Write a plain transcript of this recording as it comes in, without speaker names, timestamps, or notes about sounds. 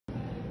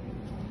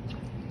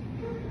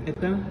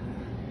Это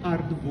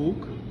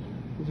артбук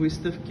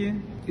выставки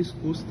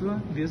 «Искусство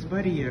без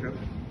барьеров».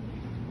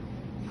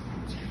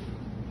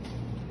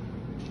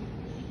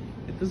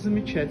 Это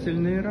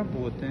замечательные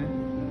работы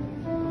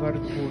в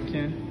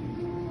артбуке.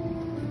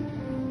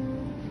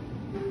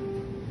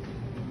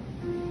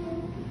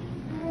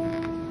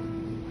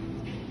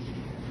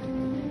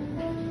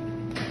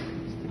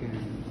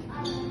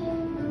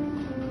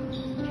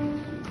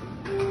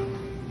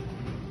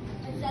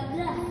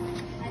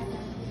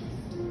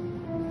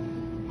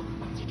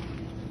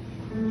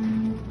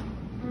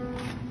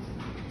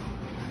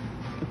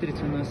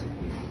 Смотрите, у нас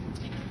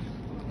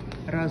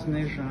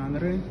разные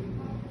жанры,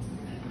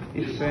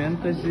 и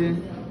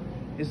фэнтези,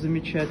 и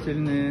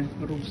замечательные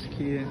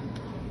русские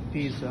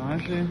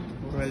пейзажи,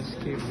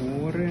 уральские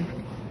горы,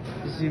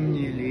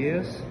 зимний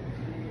лес,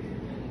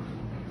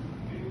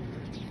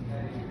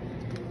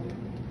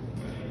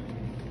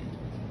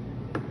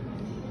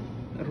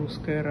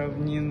 русская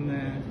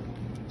равнинная.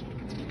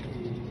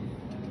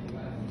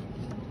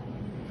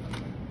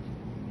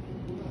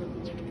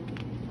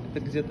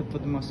 Это где-то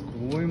под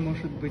Москвой,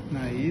 может быть,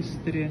 на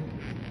Истре.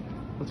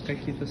 Вот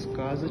какие-то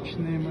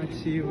сказочные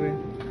мотивы.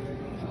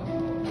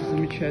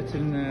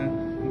 Замечательная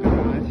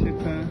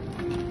графика.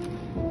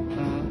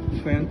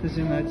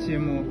 Фэнтези на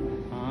тему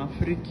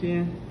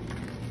Африки.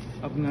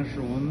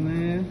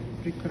 Обнаженные,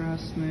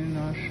 прекрасные,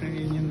 наши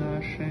и не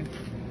наши.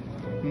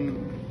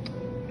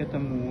 Это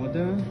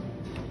мода.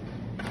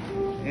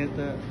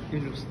 Это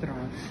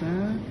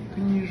иллюстрация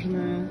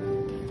книжная.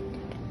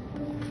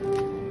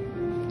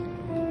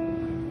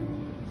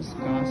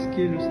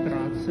 Сказки,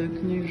 иллюстрация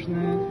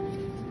книжная.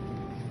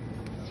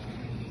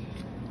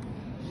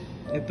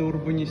 Это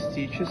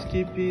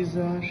урбанистический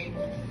пейзаж.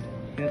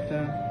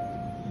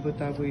 Это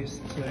бытовые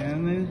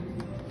сцены.